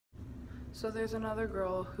So there's another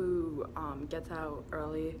girl who gets out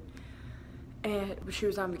early, and she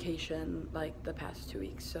was on vacation like the past 2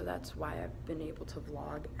 weeks, so that's why I've been able to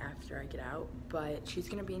vlog after I get out. But she's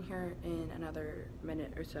gonna be in here in another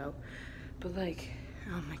minute or so. But like,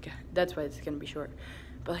 oh my god, that's why it's gonna be short.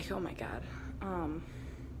 But like, oh my god,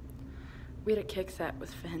 we had a kick set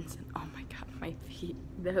with fins, and oh my god, my feet,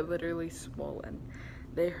 they're literally swollen.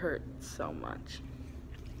 They hurt so much.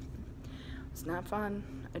 It's not fun.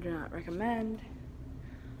 I do not recommend.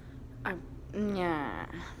 Yeah.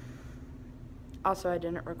 Also, I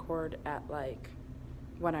didn't record at like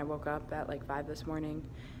when I woke up at like 5 this morning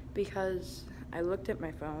because I looked at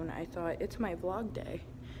my phone. I thought it's my vlog day.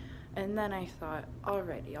 And then I thought,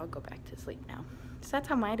 alrighty, I'll go back to sleep now. So that's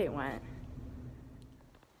how my day went.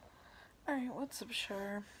 Alright, what's up,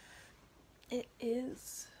 Shar? It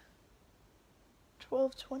is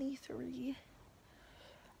 12:23.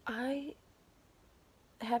 I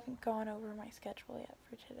haven't gone over my schedule yet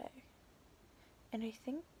for today. And I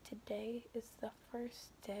think today is the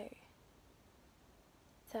first day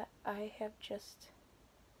that I have just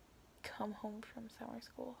come home from summer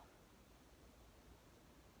school.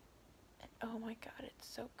 And oh my god, it's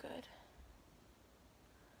so good.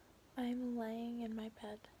 I'm laying in my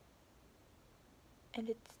bed and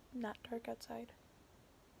it's not dark outside.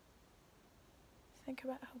 Think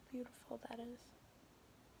about how beautiful that is.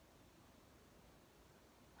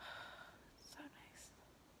 So nice.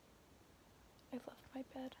 I love my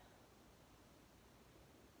bed.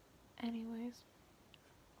 Anyways,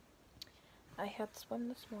 I had swim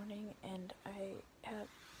this morning and I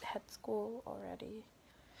had school already.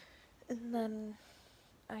 And then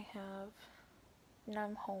now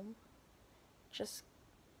I'm home, just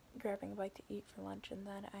grabbing a bite to eat for lunch, and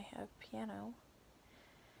then I have piano.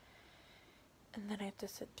 And then I have to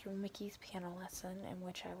sit through Mickey's piano lesson, in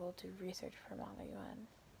which I will do research for Mama UN.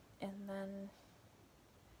 And then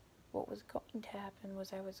what was going to happen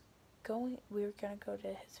was we were going to go to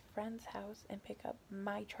his friend's house and pick up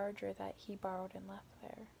my charger that he borrowed and left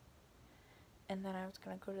there. And then I was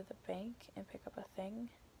going to go to the bank and pick up a thing.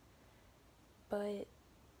 But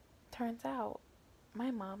turns out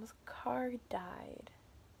my mom's car died.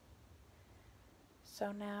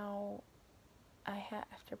 So now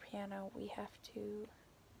after piano, we have to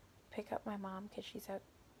pick up my mom because she's out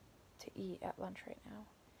to eat at lunch right now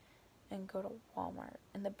and go to Walmart.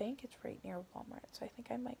 And the bank is right near Walmart, so I think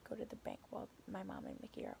I might go to the bank while my mom and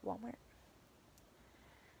Mickey are at Walmart.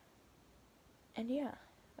 And yeah,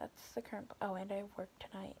 that's the current. Oh, and I have work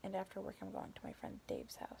tonight, and after work I'm going to my friend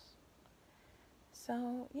Dave's house.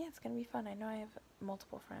 So yeah, it's gonna be fun. I know I have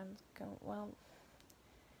multiple friends.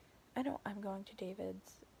 I know I'm going to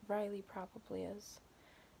David's. Riley probably is.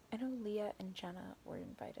 I know Leah and Jenna were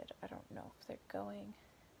invited. I don't know if they're going.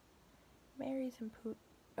 Mary's in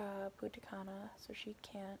Putakana, so she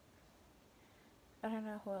can't. I don't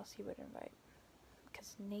know who else he would invite.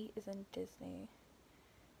 Because Nate is in Disney.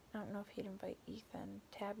 I don't know if he'd invite Ethan.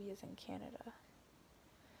 Tabby is in Canada.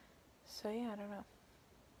 So yeah, I don't know.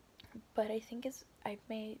 But I think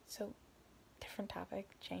different topic,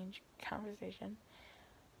 change conversation.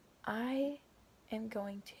 I am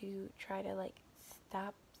going to try to like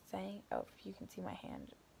stop saying, oh, if you can see my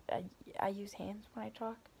hand, I use hands when I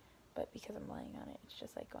talk, but because I'm laying on it, it's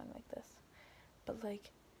just like going like this. But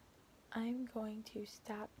like, I'm going to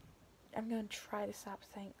try to stop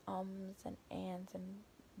saying ums and ands and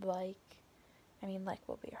like. I mean, like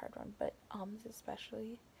will be a hard one, but ums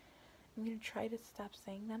especially. I'm going to try to stop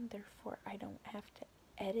saying them, therefore I don't have to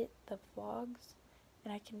edit the vlogs,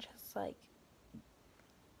 and I can just like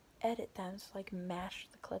edit them, so like mash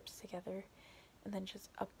the clips together and then just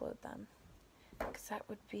upload them, because that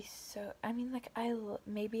would be so, I mean, like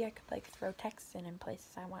maybe I could like throw text in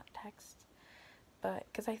places I want text, but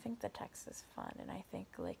because I think the text is fun and I think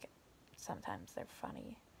like sometimes they're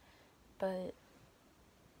funny, but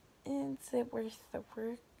is it worth the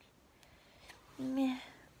work? Meh.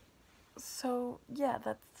 So yeah,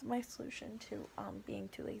 that's my solution to being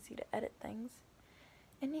too lazy to edit things.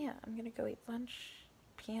 And yeah, I'm gonna go eat lunch,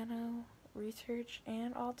 piano, research,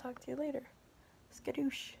 and I'll talk to you later.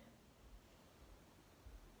 Skadoosh.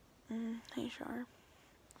 Hey Shar.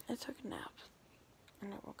 I took a nap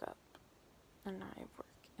and I woke up and now I have work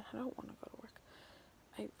and I don't want to go to work.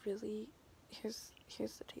 I really, here's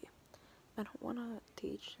the tea. I don't want to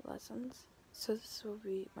teach lessons, so this will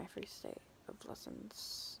be my first day of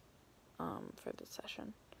lessons for this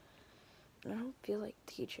session. And I don't feel like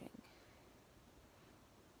teaching,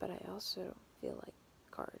 but I also feel like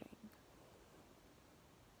guarding.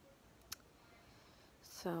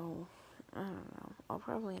 So, I don't know. I'll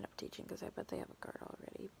probably end up teaching because I bet they have a guard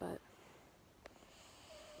already, but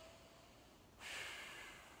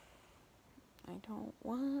don't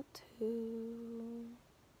want to.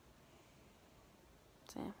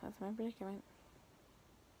 So yeah, that's my predicament.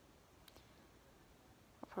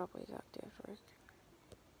 I'll probably talk to you after work.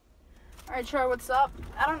 Alright, Char, what's up?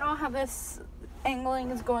 I don't know how this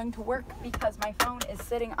angling is going to work because my phone is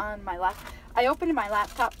sitting on my lap. I opened my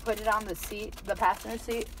laptop, put it on the seat, the passenger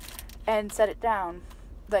seat, and set it down.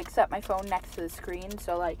 Like, set my phone next to the screen.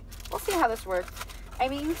 So, like, we'll see how this works.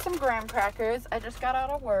 I'm eating some graham crackers. I just got out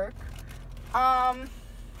of work. Kind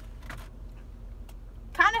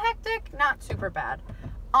of hectic, not super bad.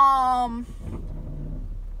 Oh,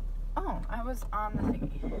 I was on the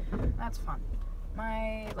thingy. That's fun.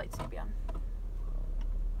 My lights need to be on.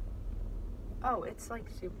 Oh, it's like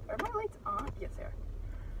super. Are my lights on? Yes, they are.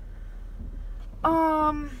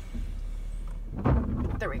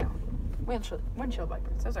 There we go. Windshield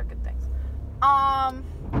wipers. Those are good things.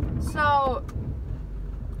 So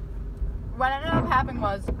what ended up happening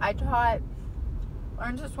was I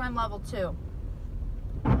learned to swim level 2.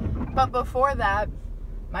 But before that,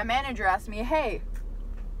 my manager asked me, hey,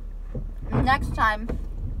 next time,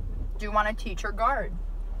 do you want to teach her guard?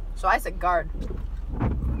 So I said guard.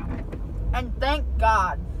 And thank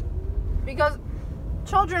God. Because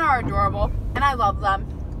children are adorable, and I love them.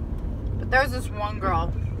 But there's this one girl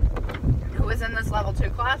who was in this level 2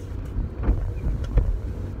 class.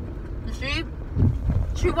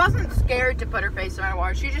 She wasn't scared to put her face in the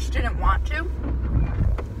water. She just didn't want to.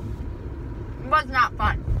 It was not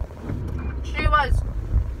fun. She was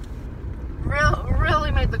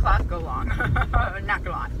really made the class go long. Not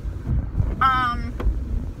gonna lie.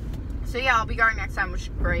 So yeah, I'll be guarding next time, which is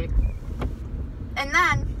great. And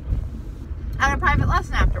then I had a private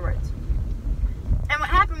lesson afterwards. And what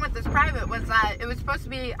happened with this private was that it was supposed to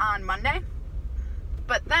be on Monday,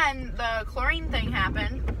 but then the chlorine thing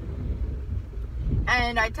happened,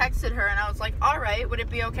 and I texted her and I was like, alright, would it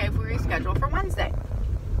be okay if we reschedule for Wednesday?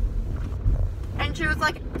 And she was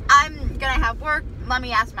like, I'm gonna have work, let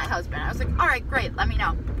me ask my husband. I was like, alright, great, let me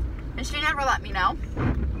know. And she never let me know,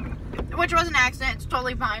 which was an accident, it's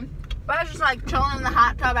totally fine. But I was just like chilling in the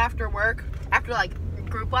hot tub after work, after like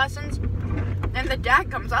group lessons, and the dad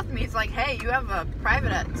comes up to me, he's like, hey, you have a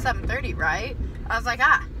private at 7:30, right? I was like,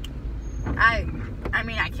 I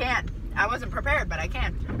mean, I can't. I wasn't prepared, but I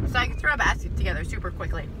can. So I could throw a basket together super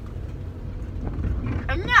quickly.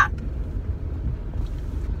 And yeah.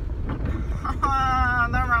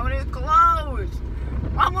 The road is closed.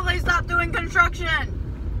 When will they stop doing construction?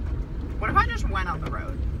 What if I just went on the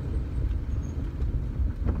road?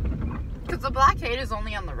 Because the blockade is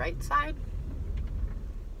only on the right side.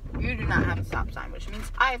 You do not have a stop sign, which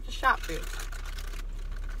means I have to stop you.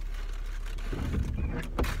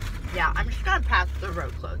 Yeah, I'm just gonna pass the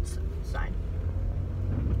road closed sign.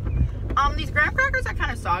 These graham crackers are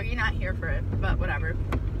kind of soggy, not here for it, but whatever.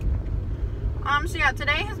 So yeah,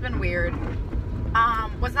 today has been weird.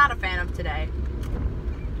 Was not a fan of today.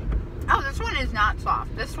 Oh, this one is not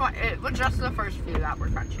soft. This one, it was just the first few that were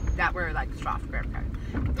crunchy, that were like soft graham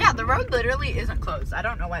crackers. Yeah, the road literally isn't closed. I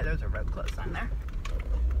don't know why there's a road closed on there.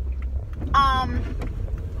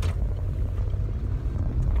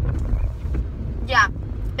 Yeah,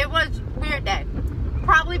 it was a weird day.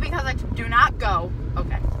 Probably because I do not go.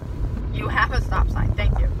 Okay, you have a stop sign.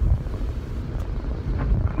 Thank you.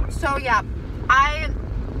 So yeah, I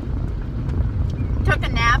took a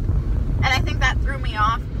nap, and I think that threw me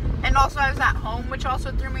off. And also I was at home, which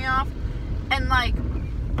also threw me off. And like,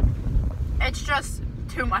 it's just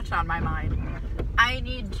too much on my mind. I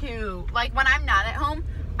need to, like, when I'm not at home,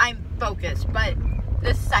 I'm focused. But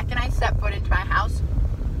the second I step foot into my house,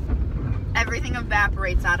 everything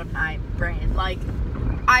evaporates out of my brain. Like,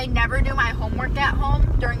 I never do my homework at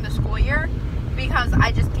home during the school year because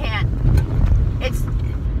I just can't. It's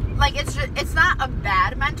like, it's not a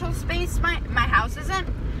bad mental space, my house isn't,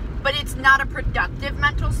 but it's not a productive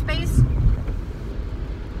mental space.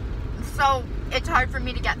 So it's hard for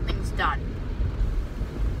me to get things done.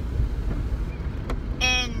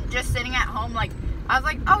 And just sitting at home, like, I was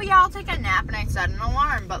like, oh yeah, I'll take a nap, and I set an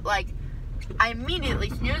alarm, but like, I immediately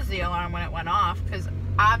snoozed the alarm when it went off, because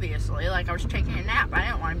obviously, like, I was taking a nap. I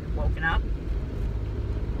didn't want to be woken up.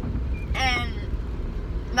 And,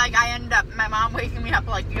 like, I ended up, my mom waking me up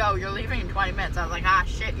like, yo, you're leaving in 20 minutes. I was like, ah,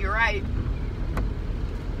 shit, you're right.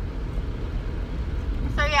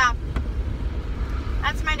 So, yeah.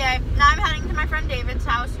 That's my day. Now I'm heading to my friend David's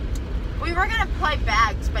house. We were going to play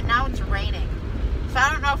bags, but now it's raining. So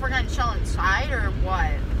I don't know if we're going to chill inside or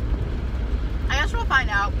what. I guess we'll find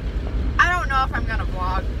out. I don't know if I'm going to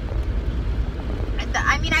vlog.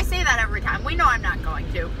 I mean, I say that every time. We know I'm not going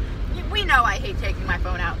to. We know I hate taking my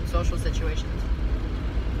phone out in social situations.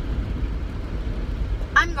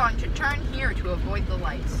 I'm going to turn here to avoid the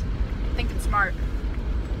lights. Thinking smart.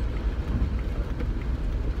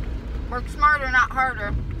 Work smarter, not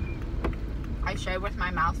harder. I say with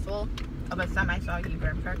my mouth full of a semi-soggy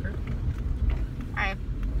graham cracker. Alright.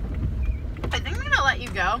 I think I'm gonna let you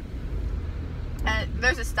go.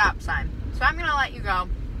 There's a stop sign. So I'm gonna let you go.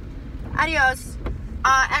 Adios.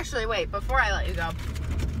 Actually, wait, before I let you go.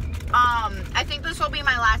 I think this will be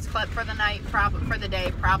my last clip for the night, for the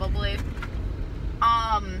day, probably.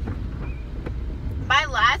 My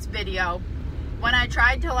last video, when I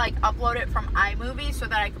tried to, like, upload it from iMovie so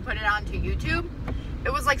that I could put it onto YouTube,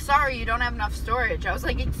 it was like, sorry, you don't have enough storage. I was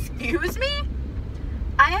like, excuse me?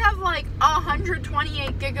 I have, like,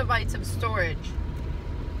 128 gigabytes of storage,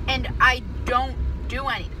 and I don't do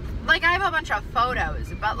any. Like, I have a bunch of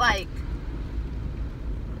photos, but, like,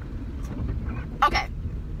 okay,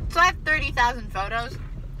 so I have 30,000 photos,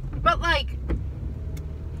 but, like,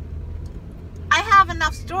 I have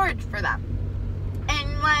enough storage for them.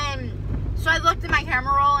 And so I looked at my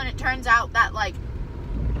camera roll, and it turns out that, like,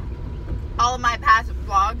 all of my past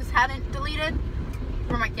vlogs hadn't deleted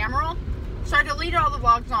from my camera roll. So I deleted all the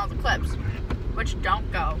vlogs and all the clips, which don't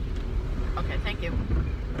go. Okay, thank you.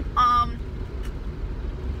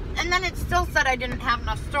 And then it still said I didn't have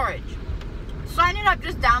enough storage. So I ended up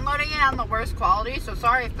just downloading it on the worst quality, so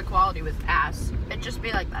sorry if the quality was ass. It just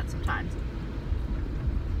be like that sometimes.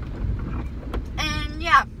 And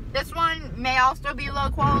yeah, this one may also be low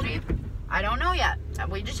quality. I don't know yet.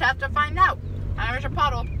 We just have to find out. There's a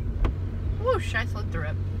puddle. Whoosh, I slid through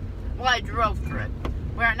it. Well, I drove through it.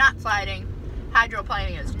 We are not sliding.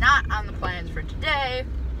 Hydroplaning is not on the plans for today.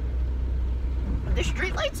 The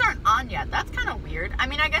streetlights aren't on yet. That's kind of weird. I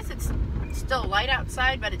mean, I guess it's still light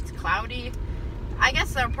outside, but it's cloudy. I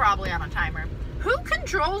guess they're probably on a timer. Who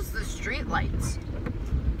controls the streetlights?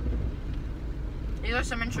 These are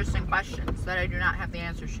some interesting questions that I do not have the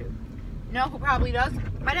answers to. You know who probably does?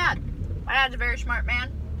 My dad. My dad's a very smart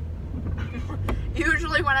man.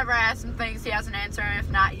 Usually whenever I ask him things, he has an answer, and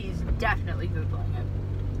if not, he's definitely Googling it.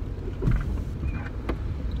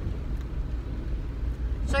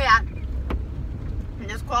 So yeah,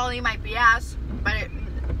 this quality might be ass, but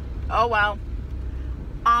oh well.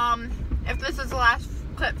 If this is the last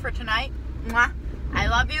clip for tonight, mwah, I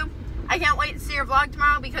love you. I can't wait to see your vlog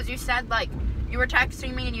tomorrow, because you said, like, you were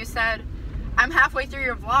texting me and you said, I'm halfway through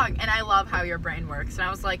your vlog, and I love how your brain works. And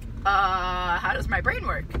I was like, how does my brain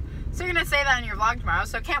work? So you're going to say that in your vlog tomorrow,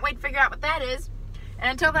 so can't wait to figure out what that is.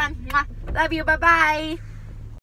 And until then, mwah, love you, bye-bye.